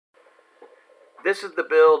This is the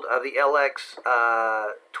build of the LX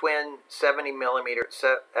Twin 70mm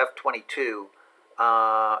F22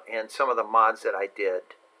 and some of the mods that I did.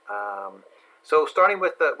 So starting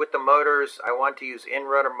with the motors, I want to use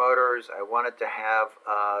inrunner motors. I wanted to have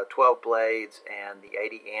 12 blades and the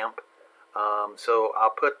 80 amp. So I'll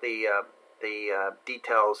put the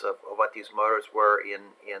details of what these motors were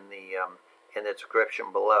in the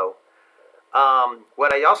description below.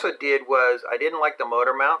 What I also did was I didn't like the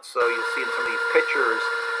motor mount, so you'll see in some of these pictures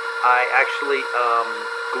I actually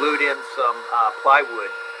glued in some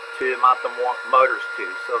plywood to mount the motors to.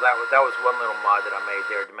 So that was one little mod that I made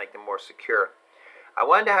there to make them more secure. I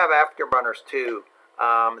wanted to have afterburners too,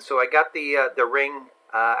 so I got the ring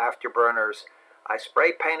afterburners. I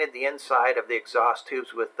spray painted the inside of the exhaust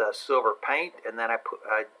tubes with silver paint, and then I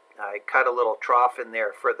cut a little trough in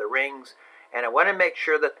there for the rings. And I want to make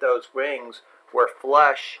sure that those rings were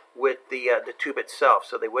flush with the tube itself,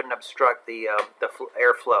 so they wouldn't obstruct the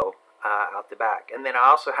airflow out the back. And then I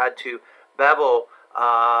also had to bevel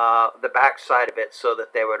the back side of it so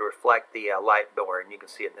that they would reflect the light more, and you can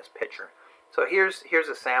see it in this picture. So here's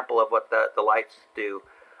a sample of what the lights do.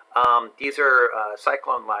 These are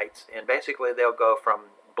cyclone lights, and basically they'll go from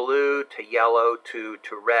blue to yellow to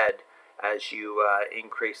red as you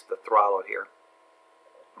increase the throttle here.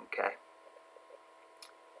 Okay.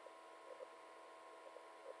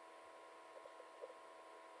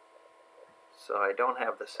 So I don't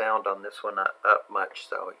have the sound on this one up much,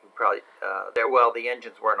 so you can probably, well, the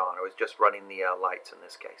engines weren't on. I was just running the lights in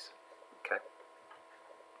this case. Okay.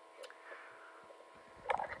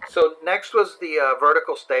 So next was the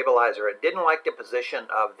vertical stabilizer. I didn't like the position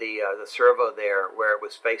of the servo there where it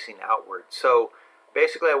was facing outward. So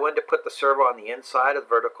basically I wanted to put the servo on the inside of the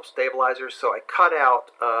vertical stabilizer, so I cut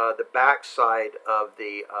out the back side of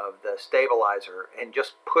the stabilizer and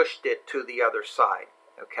just pushed it to the other side.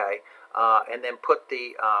 Okay. And then put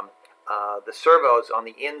the servos on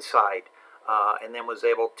the inside, and then was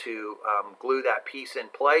able to glue that piece in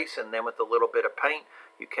place, and then with a little bit of paint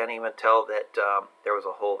you can't even tell that there was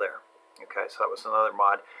a hole there. Okay, so that was another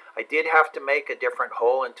mod. I did have to make a different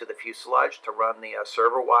hole into the fuselage to run the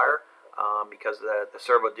servo wire, because the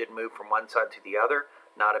servo did move from one side to the other.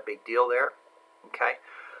 Not a big deal there. Okay.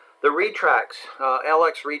 The retracts,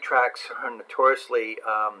 LX retracts are notoriously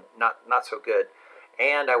not so good.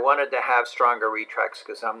 And I wanted to have stronger retracts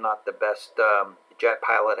because I'm not the best jet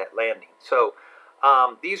pilot at landing. So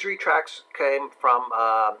these retracts came from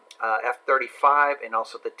F35 and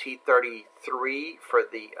also the T33 for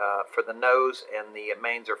the nose, and the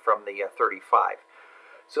mains are from the 35.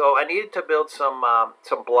 So I needed to build some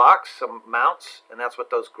blocks, some mounts, and that's what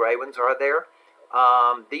those gray ones are there.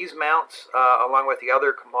 These mounts, along with the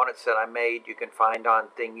other components that I made, you can find on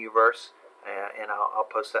Thingiverse. And I'll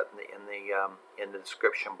post that in the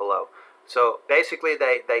description below. So basically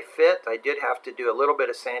they fit. I did have to do a little bit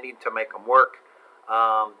of sanding to make them work,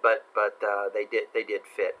 but they did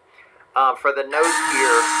fit. For the nose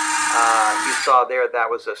gear, you saw there, that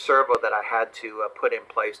was a servo that I had to put in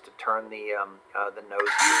place to turn the nose gear.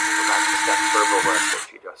 So that's what that servo was that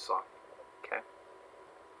you just saw. Okay.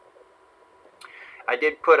 I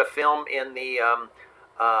did put a film in the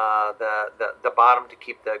bottom to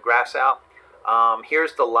keep the grass out.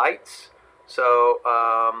 Here's the lights. So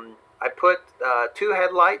I put 2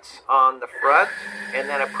 headlights on the front, and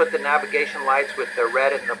then I put the navigation lights with the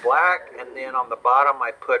red and the black, and then on the bottom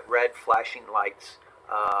I put red flashing lights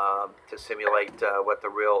to simulate what the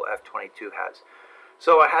real F22 has.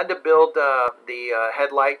 So I had to build the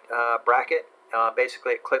headlight bracket.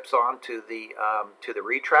 Basically it clips on to the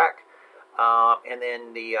retract. And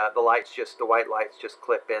then the lights, just the white lights, just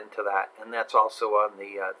clip into that, and that's also on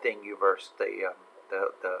the Thingiverse, the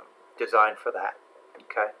design for that.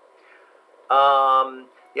 Okay.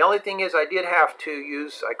 The only thing is, I did have to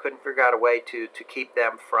use, I couldn't figure out a way to keep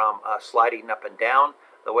them from sliding up and down.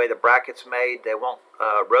 The way the bracket's made, they won't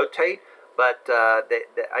rotate, but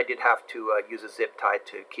I did have to use a zip tie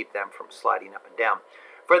to keep them from sliding up and down.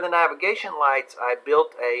 For the navigation lights, I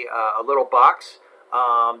built a little box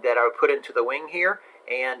that I would put into the wing here,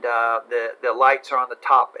 and the lights are on the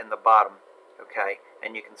top and the bottom. Okay,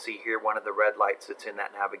 and you can see here one of the red lights that's in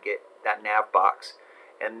that nav box.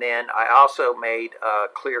 And then I also made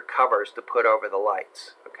clear covers to put over the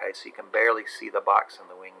lights. Okay, so you can barely see the box in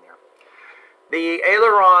the wing there. The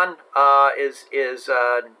aileron is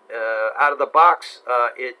out of the box.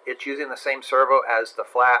 It's using the same servo as the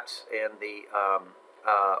flaps and the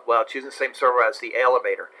well, it's using the same servo as the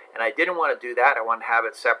elevator, and I didn't want to do that. I wanted to have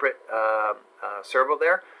it separate servo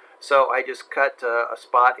there, so I just cut a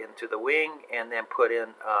spot into the wing and then put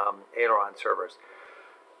in aileron servos.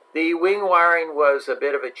 The wing wiring was a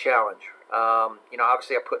bit of a challenge. You know,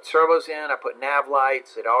 obviously I put servos in, I put nav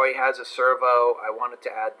lights, it already has a servo. I wanted to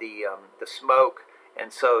add the smoke,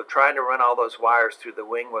 and so trying to run all those wires through the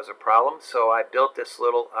wing was a problem. So I built this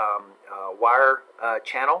little wire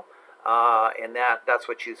channel, and that's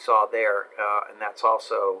what you saw there, and that's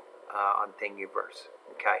also on Thingiverse.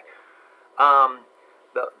 Okay.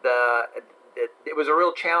 It was a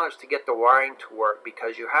real challenge to get the wiring to work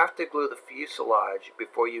because you have to glue the fuselage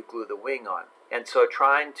before you glue the wing on. And so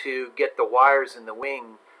trying to get the wires in the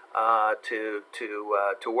wing to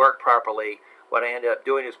work properly, what I ended up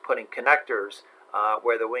doing is putting connectors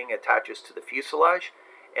where the wing attaches to the fuselage.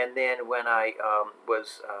 And then when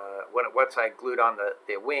once I glued on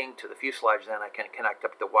the wing to the fuselage, then I can connect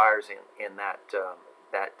up the wires in that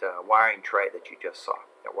wiring tray that you just saw,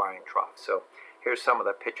 that wiring trough. So here's some of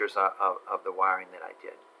the pictures of the wiring that I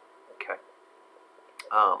did. Okay.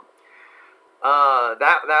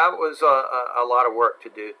 That was a lot of work to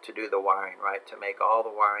do the wiring, right? To make all the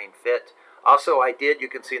wiring fit. Also, you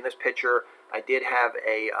can see in this picture, I did have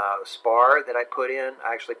a spar that I put in.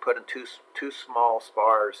 I actually put in two small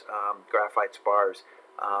spars, graphite spars,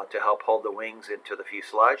 to help hold the wings into the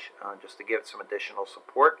fuselage, just to give it some additional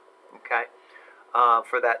support. Okay.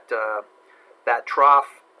 For that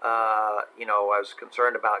trough, you know, I was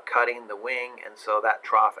concerned about cutting the wing, and so that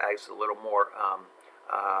trough adds a little more,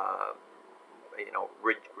 you know,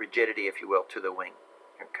 rigidity, if you will, to the wing.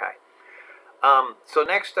 Okay. So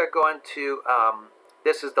next I go into,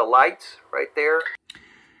 this is the lights right there.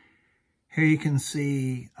 Here you can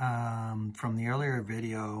see from the earlier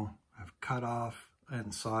video, I've cut off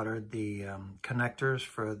and soldered the connectors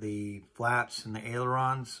for the flaps and the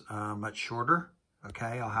ailerons much shorter.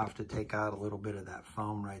 Okay, I'll have to take out a little bit of that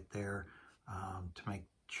foam right there to make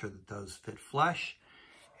sure that those fit flush.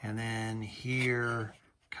 And then here,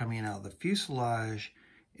 coming out of the fuselage,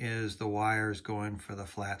 is the wires going for the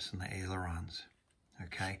flaps and the ailerons.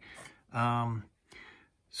 Okay,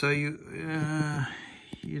 so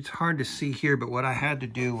it's hard to see here, but what I had to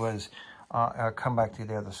do was I'll come back to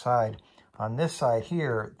the other side. On this side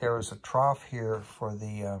here, there was a trough here for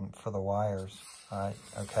the wires. All right,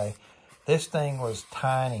 okay. This thing was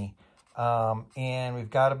tiny, and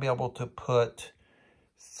we've got to be able to put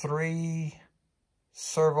 3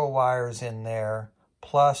 servo wires in there,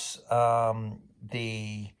 plus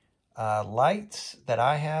the lights that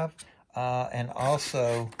I have, and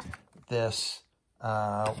also this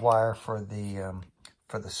wire for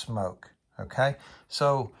the smoke. Okay,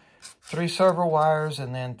 so 3 servo wires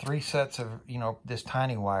and then 3 sets of, you know, this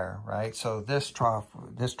tiny wire, right? So this trough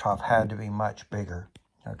had to be much bigger.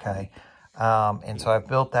 Okay. And so I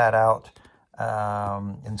built that out.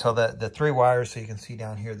 And so the 3 wires, so you can see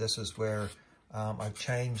down here, this is where I've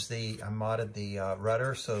changed I modded the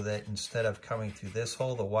rudder so that instead of coming through this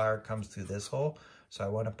hole, the wire comes through this hole. So I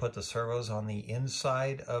want to put the servos on the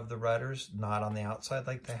inside of the rudders, not on the outside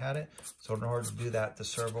like they had it. So in order to do that, the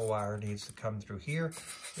servo wire needs to come through here.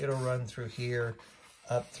 It'll run through here,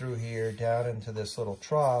 up through here, down into this little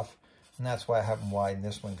trough. And that's why I haven't widened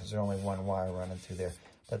this one, because there's only 1 wire running through there.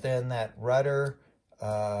 But then that rudder,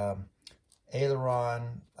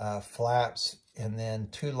 aileron, flaps, and then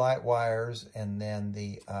 2 light wires, and then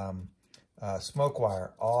the smoke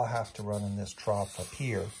wire all have to run in this trough up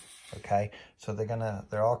here. Okay, so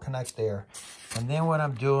they're all connect there. And then what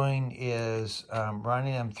I'm doing is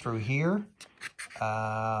running them through here,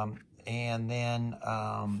 and then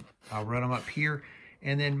I'll run them up here.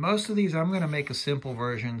 And then most of these, I'm going to make a simple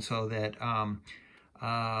version so that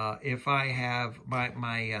if I have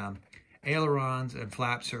my ailerons and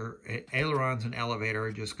flaps, or ailerons and elevator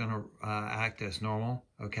are just going to act as normal.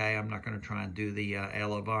 Okay, I'm not going to try and do the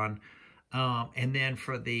Aileron. And then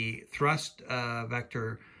for the thrust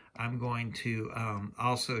vector, I'm going to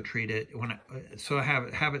also treat it so I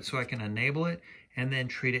have it so I can enable it, and then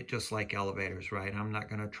treat it just like elevators, right? I'm not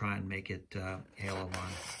going to try and make it Aileron.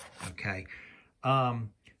 Okay.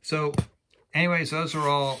 So anyways, those are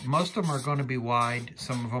all, most of them are going to be wide,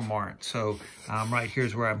 some of them aren't. So right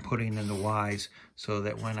here's where I'm putting in the Ys, so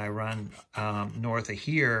that when I run north of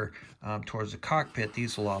here towards the cockpit,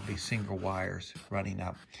 these will all be single wires running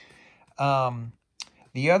up.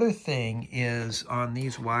 The other thing is on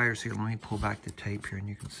these wires here, let me pull back the tape here and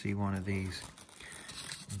you can see one of these.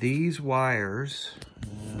 These wires,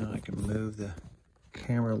 I can move the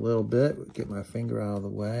camera a little bit, get my finger out of the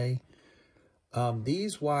way.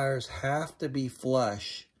 These wires have to be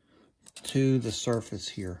flush to the surface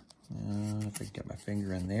here. If I can get my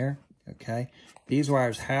finger in there, okay. These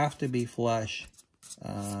wires have to be flush,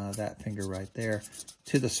 that finger right there,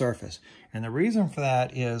 to the surface. And the reason for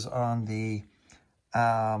that is on the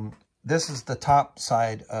this is the top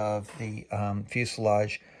side of the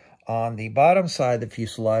fuselage. On the bottom side of the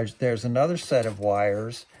fuselage, there's another set of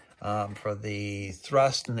wires for the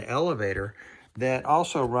thrust and the elevator that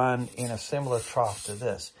also run in a similar trough to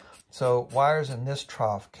this. So wires in this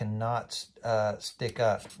trough cannot stick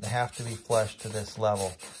up. They have to be flush to this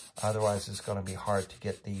level. Otherwise, it's going to be hard to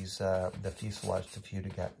get these the fuselage to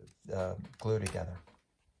glue together.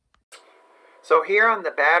 So here on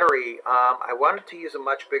the battery, I wanted to use a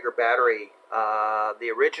much bigger battery.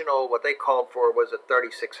 The original, what they called for, was a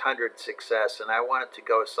 3600 6S, and I wanted to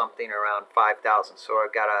go something around 5000, so I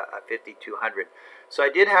got a 5200. So I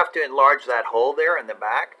did have to enlarge that hole there in the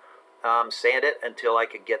back, sand it until I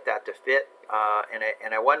could get that to fit,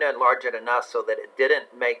 and I wanted to enlarge it enough so that it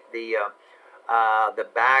didn't make the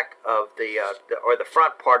back of or the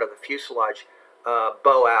front part of the fuselage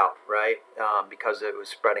bow out, right? Because it was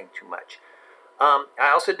spreading too much. I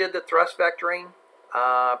also did the thrust vectoring,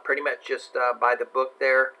 pretty much just by the book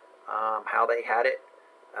there, how they had it.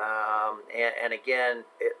 And again,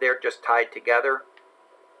 they're just tied together.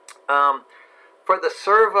 For the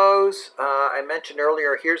servos, I mentioned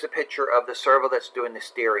earlier, here's a picture of the servo that's doing the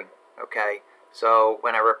steering, okay? So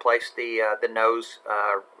when I replaced the nose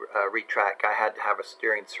retract, I had to have a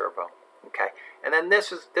steering servo, okay? And then this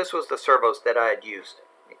was the servos that I had used,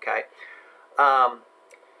 okay?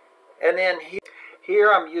 And then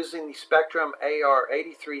here I'm using the Spektrum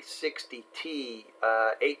AR8360T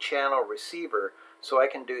 8-channel receiver, so I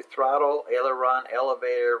can do throttle, aileron,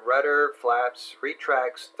 elevator, rudder, flaps,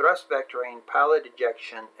 retracts, thrust vectoring, pilot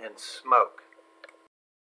ejection, and smoke.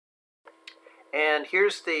 And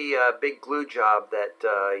here's the big glue job that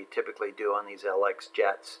you typically do on these LX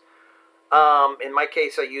jets. In my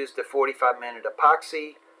case, I used a 45-minute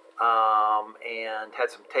epoxy and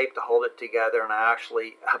had some tape to hold it together, and I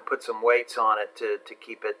actually put some weights on it to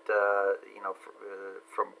keep it,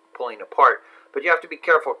 from pulling apart. But you have to be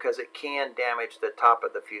careful because it can damage the top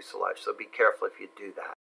of the fuselage, so be careful if you do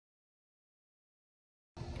that.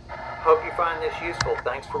 Hope you find this useful.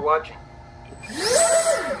 Thanks for watching.